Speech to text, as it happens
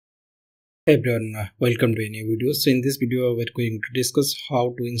Hey everyone, welcome to a new video. So in this video, we're going to discuss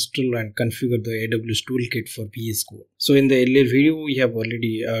how to install and configure the AWS Toolkit for VS Code. So in the earlier video, we have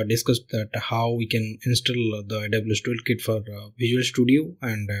already discussed that how we can install the AWS Toolkit for Visual Studio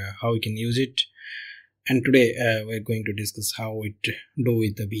and how we can use it. And today, we're going to discuss how it do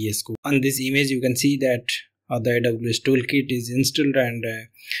with the VS Code. On this image, you can see that the AWS Toolkit is installed, and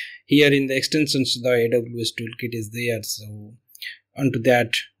here in the extensions, the AWS Toolkit is there. So onto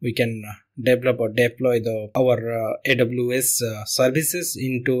that we can develop or deploy our AWS services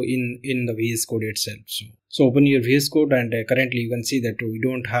in the VS Code itself. So open your VS Code, and currently you can see that we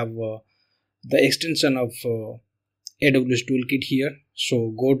don't have the extension of AWS Toolkit here.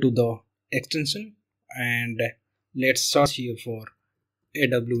 So go to the extension and let's search here for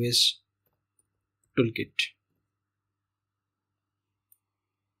AWS Toolkit.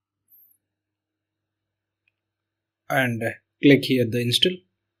 And click here the install.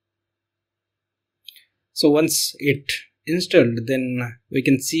 So once it installed, then we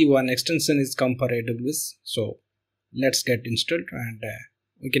can see one extension is come for AWS. So let's get installed, and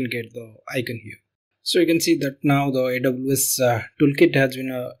we can get the icon here. So you can see that now the AWS Toolkit has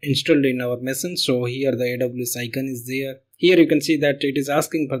been installed in our machine. So here the AWS icon is there. Here you can see that it is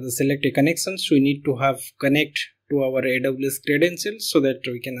asking for the select a connection. So we need to have connect to our AWS credentials so that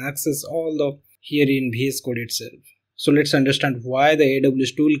we can access all the here in VS Code itself. So let's understand why the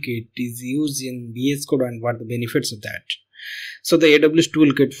AWS Toolkit is used in VS Code and what the benefits of that. So the AWS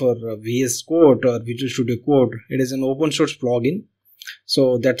Toolkit for VS Code or Visual Studio Code, it is an open source plugin.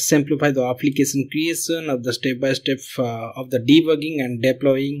 So that simplifies the application creation of the step-by-step of the debugging and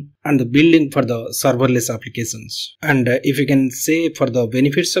deploying and the building for the serverless applications. And if you can say for the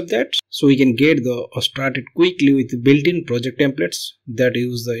benefits of that, so we can get started quickly with built-in project templates that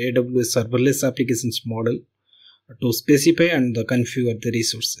use the AWS serverless applications model to specify and configure the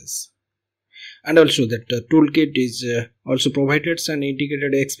resources. And also that toolkit is also provided an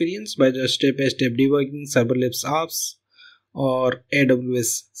integrated experience by the step-by-step debugging serverless apps or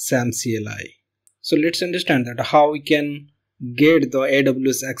AWS SAM CLI. So let's understand that how we can get the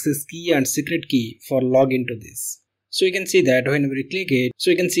AWS access key and secret key for login to this. So you can see that when we click it,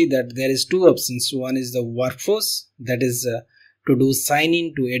 so you can see that there is two options. One is the workforce, that is to do sign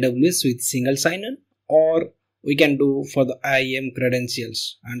in to AWS with single sign-in, or we can do for the IAM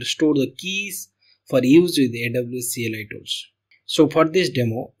credentials and store the keys for use with AWS CLI tools. So for this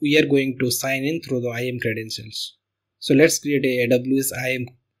demo, we are going to sign in through the IAM credentials. So let's create a AWS IAM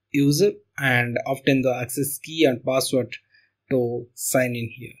user and obtain the access key and password to sign in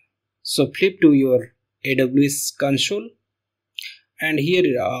here. So flip to your AWS console, and here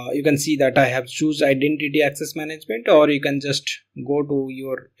you can see that I have choose identity access management, or you can just go to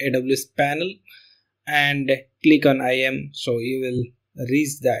your AWS panel and click on IAM. So you will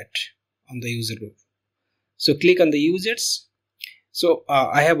reach that on the user group. So click on the users. So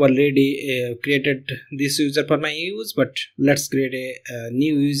I have already created this user for my use, but let's create a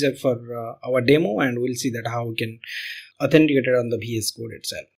new user for our demo, and we'll see that how we can authenticate it on the VS Code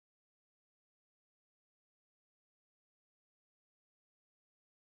itself.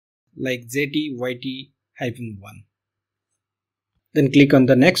 Like JTYT-1. Then click on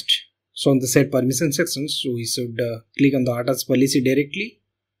the next. So on the set permission section, so we should click on the attach policy directly,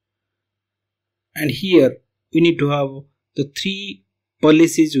 and here we need to have the three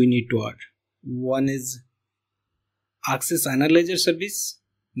policies we need to add. One is access analyzer service,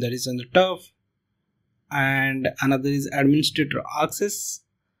 that is on the top, and another is administrator access,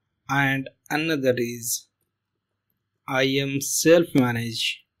 and another is IAM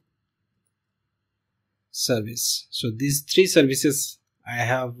self-manage service. So these three services I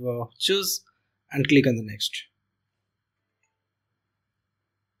have choose, and click on the next,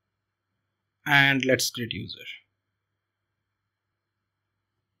 and let's create user.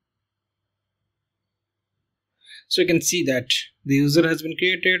 So you can see that the user has been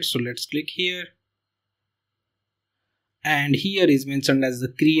created. So let's click here, and here is mentioned as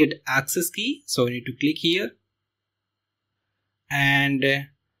the create access key. So we need to click here, and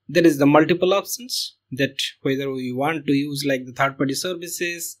there is the multiple options that whether we want to use like the third-party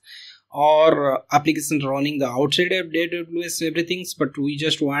services or applications running the outside of AWS everything, but we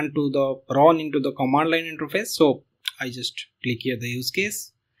just want to run into the command line interface. So I just click here the use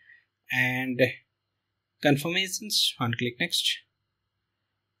case and confirmations and click next,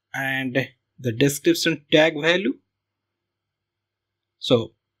 and the description tag value.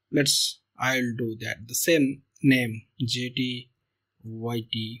 So I'll do that the same name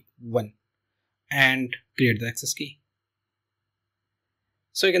JTYT1 and create the access key.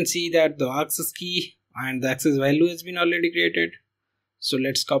 So you can see that the access key and the access value has been already created. So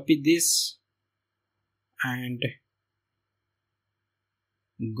let's copy this and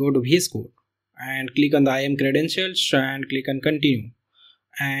go to VS Code and click on the IAM credentials and click on continue.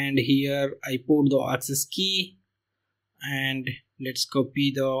 And here I put the access key and let's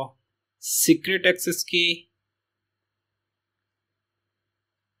copy the secret access key.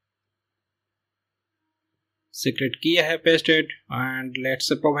 Secret key I have pasted, and let's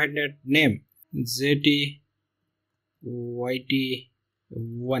provide that name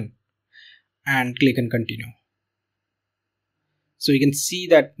ZTYT1 and click on continue. So you can see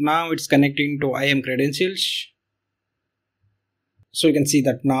that now it's connecting to IAM credentials. So you can see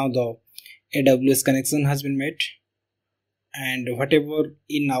that now the AWS connection has been made, and whatever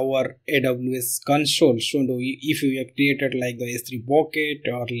in our AWS console, so if you have created like the S3 bucket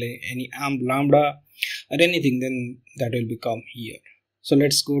or any Lambda or anything, then that will become here. So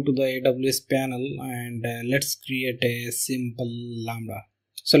let's go to the AWS panel and let's create a simple Lambda.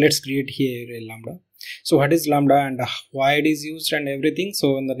 So let's create here a Lambda. So what is Lambda and why it is used and everything.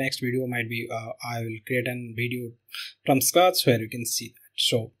 So in the next video might be I will create a video from scratch where you can see that.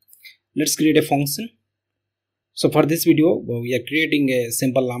 So let's create a function. So for this video we are creating a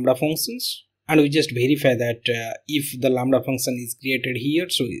simple Lambda functions, and we just verify that if the Lambda function is created here,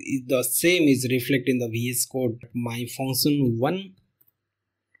 so the same is reflected in the VS Code my function 1.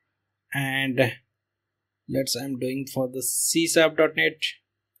 And I'm doing for the C#.NET,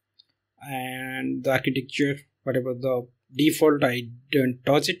 and the architecture, whatever the default, I don't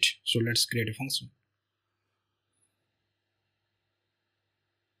touch it. So let's create a function.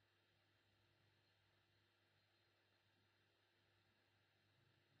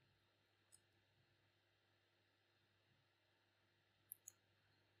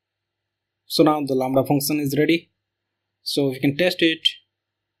 So now the Lambda function is ready. So we can test it.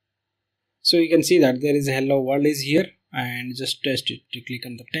 So you can see that there is a hello world is here, and just test it. To click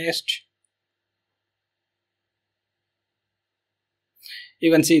on the test, you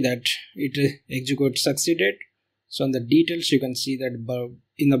can see that it execute succeeded. So in the details you can see that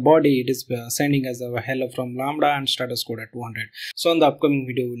in the body it is sending us a hello from Lambda and status code at 200. So in the upcoming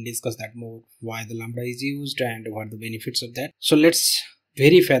video we'll discuss that more, why the Lambda is used and what are the benefits of that. So let's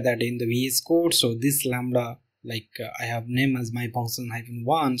verify that in the VS Code. So this Lambda, like I have name as my function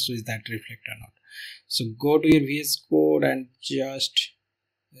 -1, so is that reflect or not. So go to your VS Code and just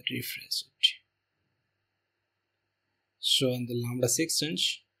refresh it. So in the Lambda section,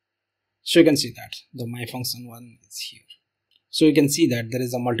 so you can see that the my function 1 is here. So you can see that there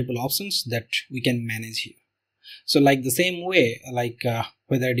is a multiple options that we can manage here. So like the same way, like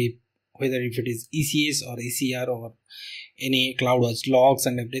whether if it is ECS or ECR or any CloudWatch logs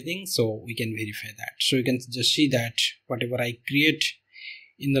and everything, so we can verify that. So you can just see that whatever I create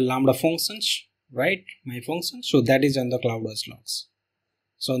in the Lambda functions, right, my function, so that is on the CloudWatch logs.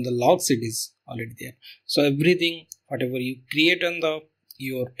 So on the logs it is already there. So everything whatever you create on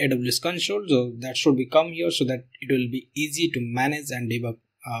your AWS console, so that should become here, so that it will be easy to manage and debug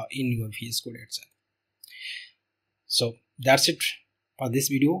in your VS Code itself. So that's it for this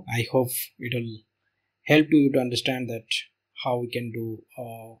video. I hope it will help you to understand that how we can do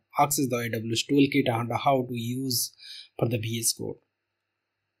access the AWS Toolkit and how to use for the VS Code.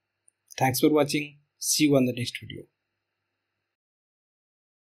 Thanks for watching. See you on the next video.